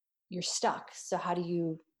 you're stuck. So, how do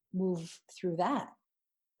you move through that?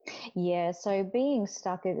 Yeah, so being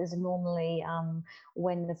stuck is normally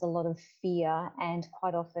when there's a lot of fear, and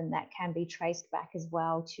quite often that can be traced back as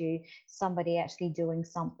well to somebody actually doing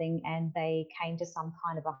something and they came to some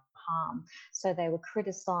kind of a harm. So they were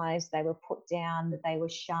criticized, they were put down, they were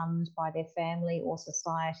shunned by their family or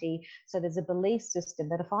society. So there's a belief system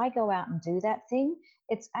that if I go out and do that thing,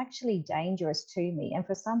 it's actually dangerous to me. And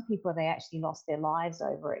for some people, they actually lost their lives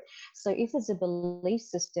over it. So if there's a belief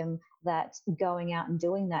system that going out and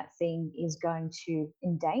doing that thing is going to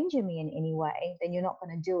endanger me in any way, then you're not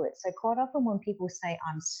going to do it. So quite often when people say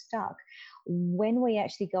I'm stuck, when we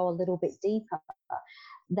actually go a little bit deeper,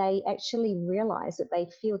 they actually realize that they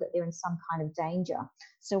feel that they're in some kind of danger.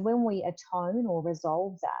 So when we atone or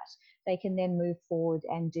resolve that, they can then move forward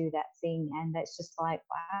and do that thing. And that's just like,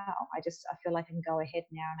 wow, I feel like I can go ahead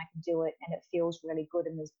now and I can do it. And it feels really good.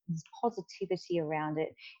 And there's positivity around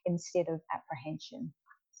it instead of apprehension.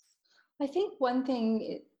 I think one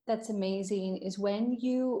thing that's amazing is when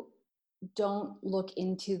you don't look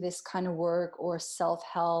into this kind of work or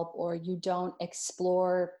self-help, or you don't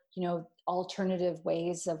explore, alternative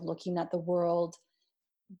ways of looking at the world,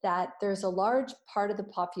 that there's a large part of the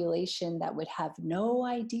population that would have no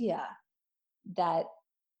idea that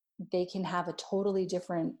they can have a totally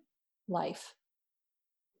different life.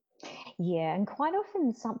 Yeah, and quite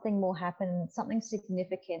often something will happen, something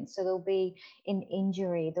significant. So there'll be an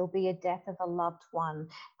injury, there'll be a death of a loved one,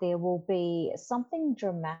 there will be something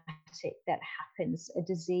dramatic that happens, a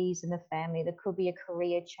disease in the family, there could be a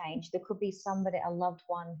career change, there could be somebody, a loved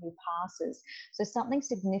one who passes. So something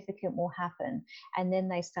significant will happen, and then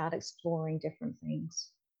they start exploring different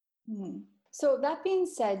things. Hmm. So, that being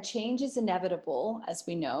said, change is inevitable, as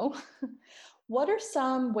we know. What are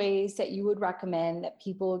some ways that you would recommend that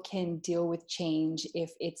people can deal with change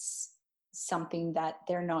if it's something that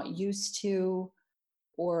they're not used to,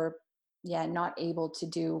 or, yeah, not able to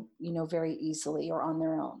do, very easily or on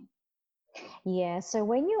their own? Yeah, so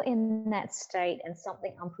when you're in that state and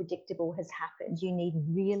something unpredictable has happened, you need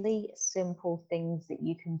really simple things that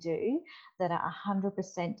you can do that are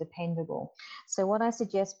 100% dependable. So, what I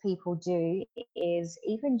suggest people do is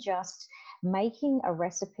even just making a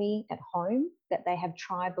recipe at home that they have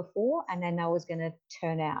tried before and they know is going to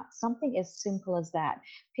turn out. Something as simple as that.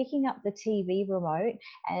 Picking up the TV remote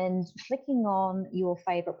and flicking on your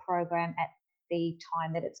favorite program at the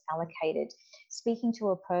time that it's allocated, speaking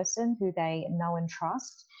to a person who they know and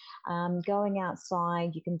trust, going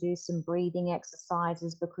outside. You can do some breathing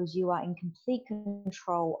exercises because you are in complete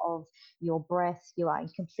control of your breath, you are in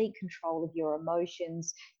complete control of your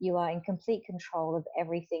emotions, you are in complete control of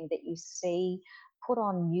everything that you see. Put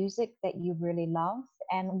on music that you really love.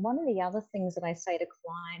 And one of the other things that I say to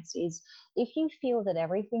clients is, if you feel that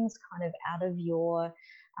everything's kind of out of your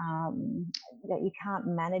that you can't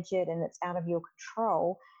manage it and it's out of your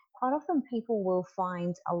control, quite often people will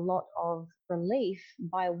find a lot of relief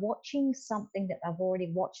by watching something that they've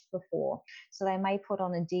already watched before. So they may put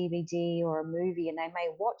on a DVD or a movie and they may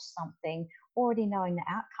watch something already knowing the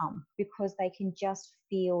outcome because they can just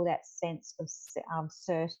feel that sense of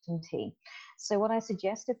certainty. So what I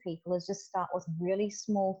suggest to people is just start with really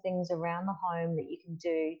small things around the home that you can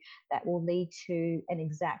do that will lead to an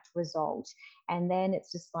exact result. And then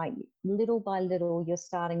it's just like little by little, you're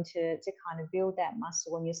starting to kind of build that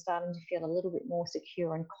muscle and you're starting to feel a little bit more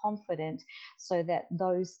secure and confident so that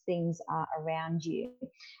those things are around you.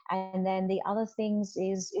 And then the other things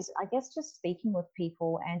is I guess just speaking with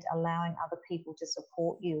people and allowing other people to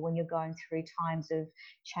support you when you're going through times of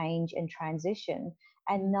change and transition,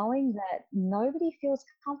 and knowing that nobody feels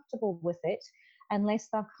comfortable with it unless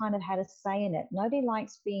they've kind of had a say in it. Nobody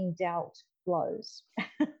likes being dealt blows.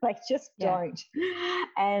 They just Yeah. don't.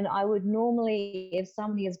 And I would normally, if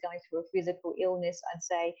somebody is going through a physical illness, I'd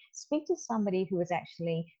say speak to somebody who has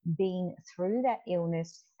actually been through that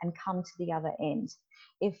illness and come to the other end.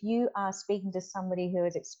 If you are speaking to somebody who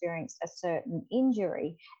has experienced a certain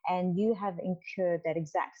injury and you have incurred that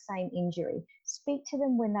exact same injury, speak to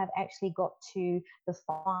them when they've actually got to the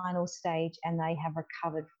final stage and they have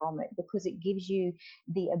recovered from it, because it gives you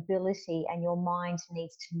the ability, and your mind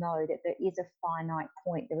needs to know that there is a finite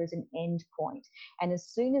point, there is an end point. And as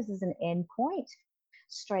soon as there's an end point,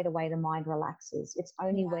 straight away the mind relaxes. It's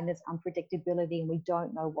only when there's unpredictability and we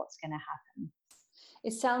don't know what's going to happen.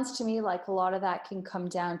 It sounds to me like a lot of that can come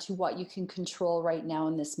down to what you can control right now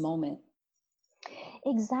in this moment.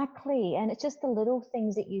 Exactly. And it's just the little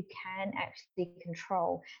things that you can actually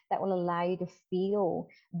control that will allow you to feel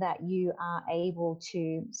that you are able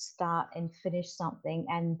to start and finish something,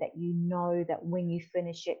 and that you know that when you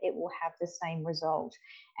finish it, it will have the same result.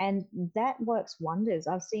 And that works wonders.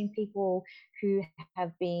 I've seen people who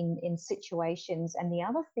have been in situations, and the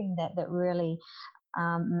other thing that really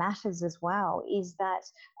matters as well is that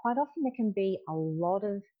quite often there can be a lot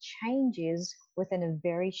of changes within a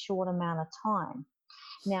very short amount of time.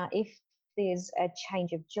 Now, if there's a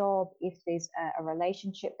change of job, if there's a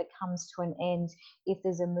relationship that comes to an end, if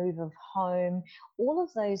there's a move of home, all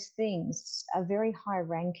of those things are very high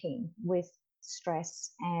ranking with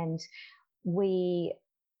stress, and we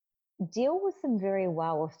deal with them very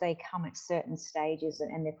well if they come at certain stages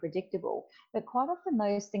and they're predictable. But quite often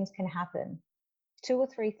those things can happen, two or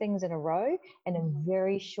three things in a row in a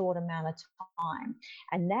very short amount of time.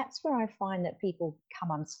 And that's where I find that people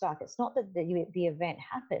come unstuck. It's not that the event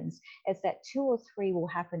happens, it's that two or three will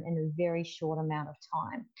happen in a very short amount of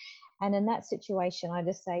time. And in that situation, I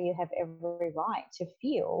just say you have every right to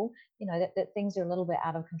feel, that things are a little bit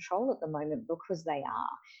out of control at the moment, because they are.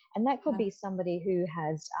 And that could be somebody who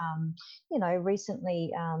has,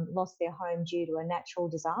 recently lost their home due to a natural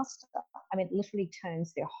disaster. I mean, it literally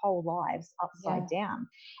turns their whole lives upside down.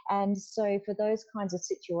 And so for those kinds of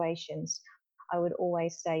situations, I would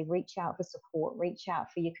always say reach out for support, reach out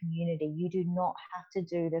for your community. You do not have to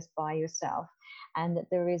do this by yourself, and that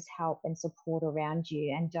there is help and support around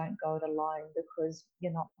you, and don't go it alone because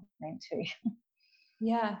you're not meant to.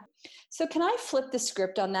 Yeah. So can I flip the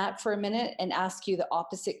script on that for a minute and ask you the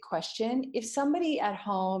opposite question? If somebody at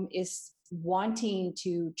home is wanting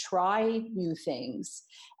to try new things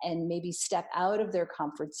and maybe step out of their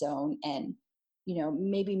comfort zone and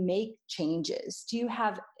maybe make changes, do you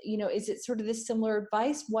have, is it sort of this similar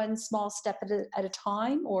advice, one small step at a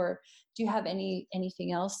time, or do you have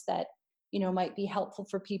anything else that might be helpful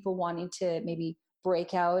for people wanting to maybe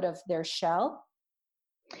break out of their shell?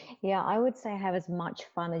 Yeah, I would say have as much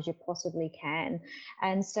fun as you possibly can.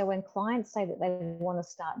 And so when clients say that they want to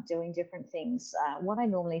start doing different things, what I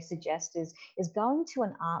normally suggest is going to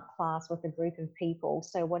an art class with a group of people.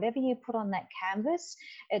 So whatever you put on that canvas,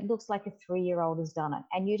 it looks like a 3-year-old has done it,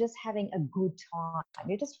 and you're just having a good time.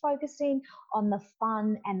 You're just focusing on the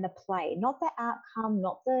fun and the play, not the outcome,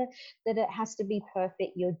 not that it has to be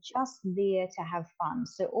perfect. You're just there to have fun.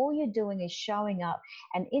 So all you're doing is showing up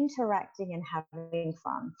and interacting and having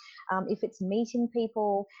fun. If it's meeting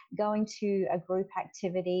people, going to a group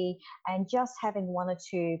activity, and just having one or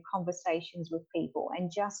two conversations with people,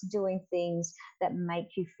 and just doing things that make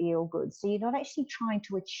you feel good. So you're not actually trying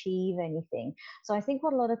to achieve anything. So I think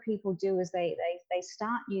what a lot of people do is they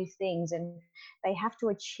start new things, and they have to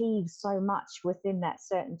achieve so much within that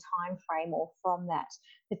certain time frame or from that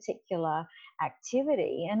particular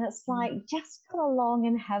activity. And it's like, just go along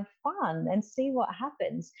and have fun and see what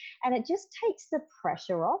happens. And it just takes the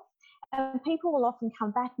pressure off. And people will often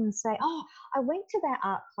come back and say, oh, I went to that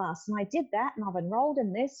art class and I did that and I've enrolled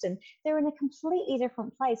in this. And they're in a completely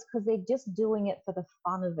different place because they're just doing it for the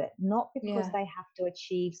fun of it, not because Yeah. they have to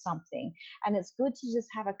achieve something. And it's good to just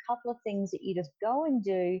have a couple of things that you just go and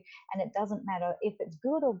do. And it doesn't matter if it's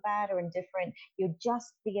good or bad or indifferent, you're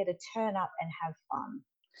just there to turn up and have fun.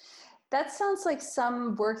 That sounds like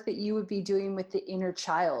some work that you would be doing with the inner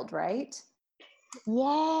child, right?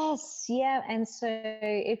 Yes, yeah. And so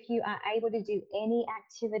if you are able to do any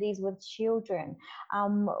activities with children,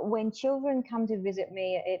 when children come to visit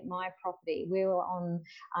me at my property, we've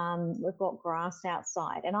got grass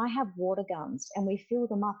outside and I have water guns and we fill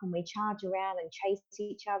them up and we charge around and chase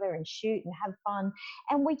each other and shoot and have fun.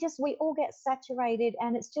 And we all get saturated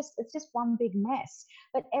and it's just one big mess,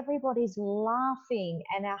 but everybody's laughing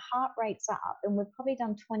and our heart rates are up and we've probably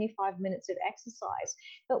done 25 minutes of exercise,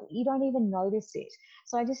 but you don't even notice it.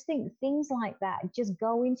 So I just think things like that, just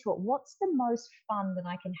go into it. What's the most fun that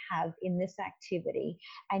I can have in this activity,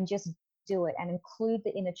 and just do it and include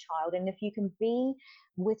the inner child. And if you can be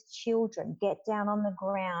with children, get down on the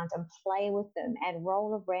ground and play with them and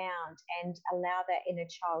roll around and allow that inner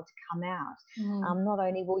child to come out. Not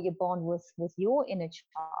only will you bond with your inner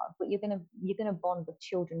child, but you're gonna bond with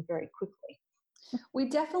children very quickly. We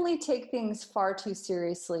definitely take things far too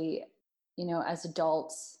seriously, as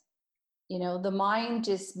adults. The mind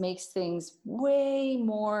just makes things way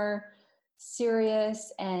more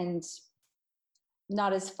serious and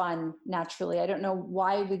not as fun naturally. I don't know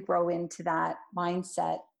why we grow into that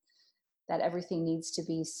mindset that everything needs to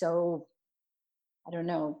be so, I don't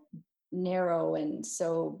know, narrow and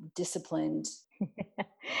so disciplined.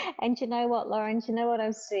 And you know what, Lauren? You know what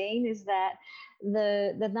I've seen is that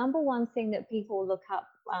the number one thing that people look up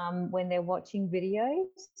when they're watching videos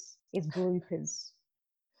is bloopers.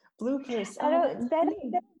 Bloopers. I Oh, that's don't, they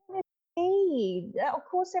funny. don't want to see. Of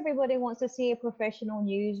course, everybody wants to see a professional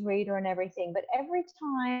news reader and everything, but every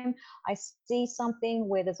time I see something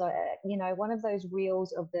where there's one of those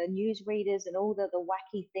reels of the news readers and all the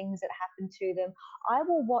wacky things that happen to them, I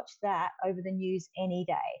will watch that over the news any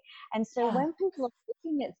day. And so Yeah. when people are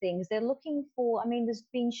looking at things, they're looking for, I mean, there's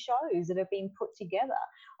been shows that have been put together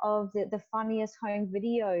of the funniest home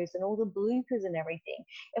videos and all the bloopers and everything.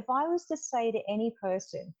 If I was to say to any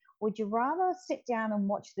person, would you rather sit down and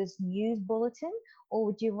watch this news bulletin, or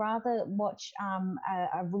would you rather watch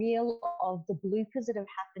a reel of the bloopers that have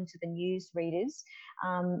happened to the news readers?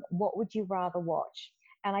 What would you rather watch?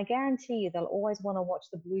 And I guarantee you they'll always want to watch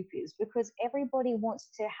the bloopers, because everybody wants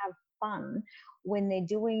to have fun when they're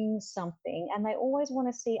doing something, and they always want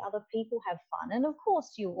to see other people have fun. And of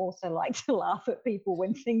course, you also like to laugh at people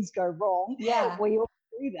when things go wrong. Yeah. We all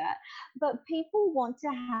do that. But people want to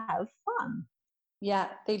have fun. Yeah,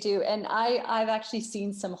 they do. And I've actually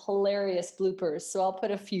seen some hilarious bloopers. So I'll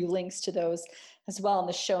put a few links to those as well in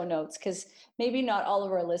the show notes, because maybe not all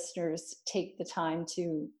of our listeners take the time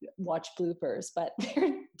to watch bloopers, but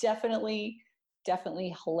they're definitely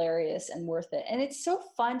hilarious and worth it. And it's so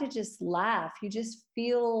fun to just laugh. You just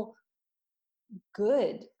feel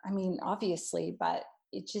good. I mean, obviously, but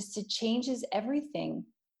it changes everything.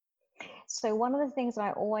 So one of the things that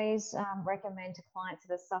I always recommend to clients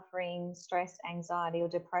that are suffering stress, anxiety, or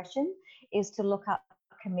depression is to look up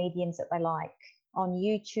comedians that they like on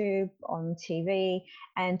YouTube, on TV,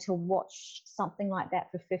 and to watch something like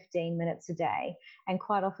that for 15 minutes a day. And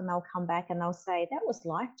quite often they'll come back and they'll say, that was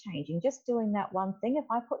life-changing, just doing that one thing. If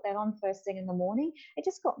I put that on first thing in the morning, it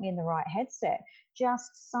just got me in the right headset.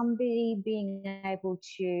 Just somebody being able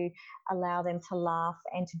to allow them to laugh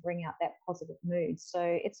and to bring out that positive mood. So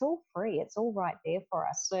it's all free. It's all right there for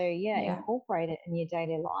us. So yeah, incorporate it in your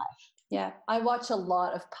daily life. Yeah, I watch a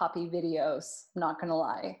lot of puppy videos, I'm not gonna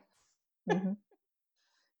lie. Mm-hmm.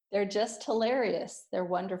 They're just hilarious. They're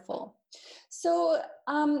wonderful. So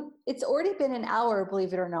it's already been an hour,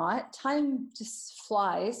 believe it or not. Time just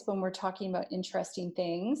flies when we're talking about interesting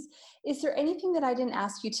things. Is there anything that I didn't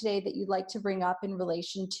ask you today that you'd like to bring up in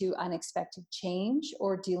relation to unexpected change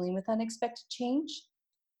or dealing with unexpected change?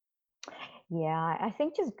 Yeah, I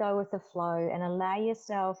think just go with the flow and allow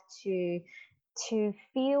yourself to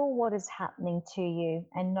feel what is happening to you,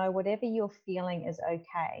 and know whatever you're feeling is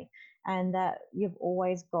okay, and that you've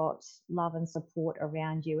always got love and support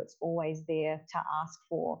around you. It's always there to ask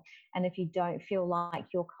for. And if you don't feel like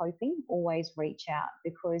you're coping, always reach out,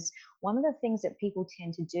 because one of the things that people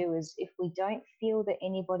tend to do is, if we don't feel that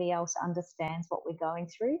anybody else understands what we're going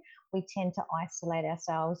through, we tend to isolate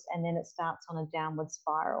ourselves, and then it starts on a downward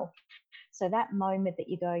spiral. So that moment that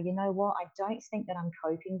you go, you know what, I don't think that I'm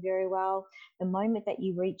coping very well, the moment that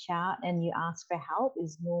you reach out and you ask for help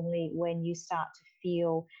is normally when you start to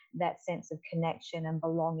feel that that sense of connection and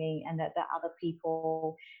belonging, and that the other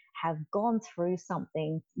people have gone through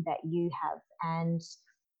something that you have. And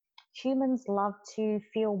humans love to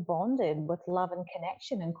feel bonded with love and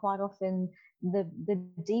connection, and quite often the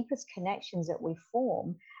deepest connections that we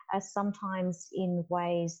form are sometimes in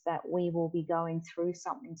ways that we will be going through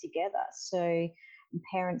something together. So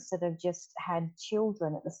parents that have just had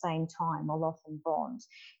children at the same time will often bond.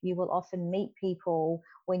 You will often meet people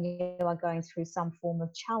when you are going through some form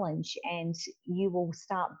of challenge, and you will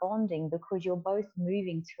start bonding because you're both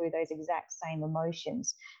moving through those exact same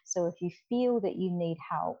emotions. So if you feel that you need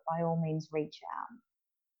help, by all means reach out.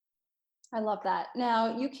 I love that.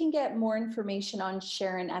 Now, you can get more information on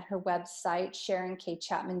Sharon at her website,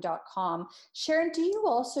 sharonkchapman.com. Sharon, do you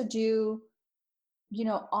also do,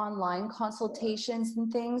 online consultations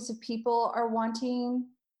and things if people are wanting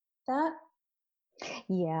that?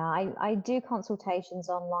 Yeah, I do consultations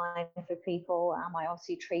online for people. I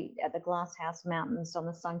obviously treat at the Glasshouse Mountains on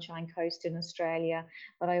the Sunshine Coast in Australia,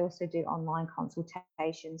 but I also do online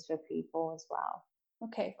consultations for people as well.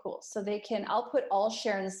 Okay, cool. So I'll put all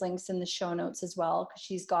Sharon's links in the show notes as well, because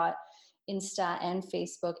she's got Insta and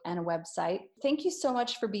Facebook and a website. Thank you so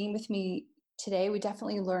much for being with me today. We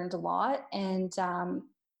definitely learned a lot. And I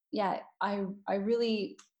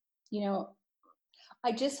really,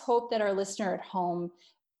 I just hope that our listener at home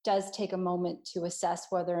does take a moment to assess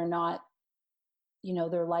whether or not,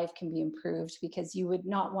 their life can be improved, because you would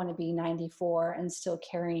not want to be 94 and still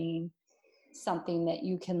carrying something that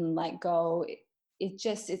you can let go. It's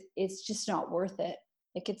just not worth it.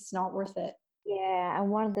 Like, it's not worth it. Yeah,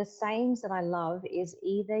 and one of the sayings that I love is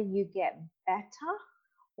either you get better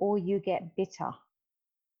or you get bitter.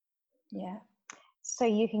 Yeah. So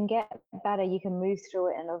you can get better, you can move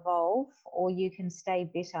through it and evolve, or you can stay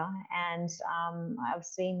bitter. And I've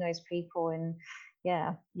seen those people, and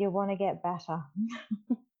yeah, you want to get better.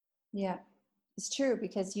 Yeah, it's true,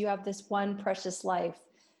 because you have this one precious life,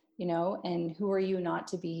 and who are you not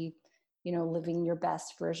to be, living your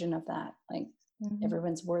best version of that? Like,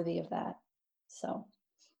 everyone's worthy of that. So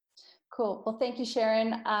cool. Well, thank you,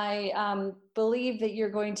 Sharon. I believe that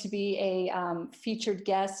you're going to be a featured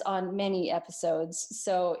guest on many episodes.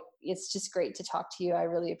 So it's just great to talk to you. I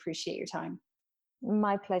really appreciate your time.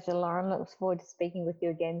 My pleasure, Lauren. Look forward to speaking with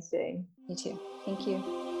you again soon. Me too. Thank you.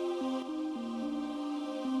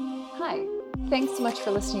 Hi. Thanks so much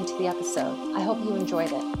for listening to the episode. I hope you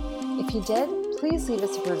enjoyed it. If you did, please leave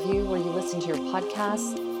us a review where you listen to your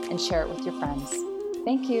podcast and share it with your friends.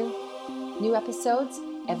 Thank you. New episodes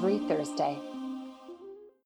every Thursday.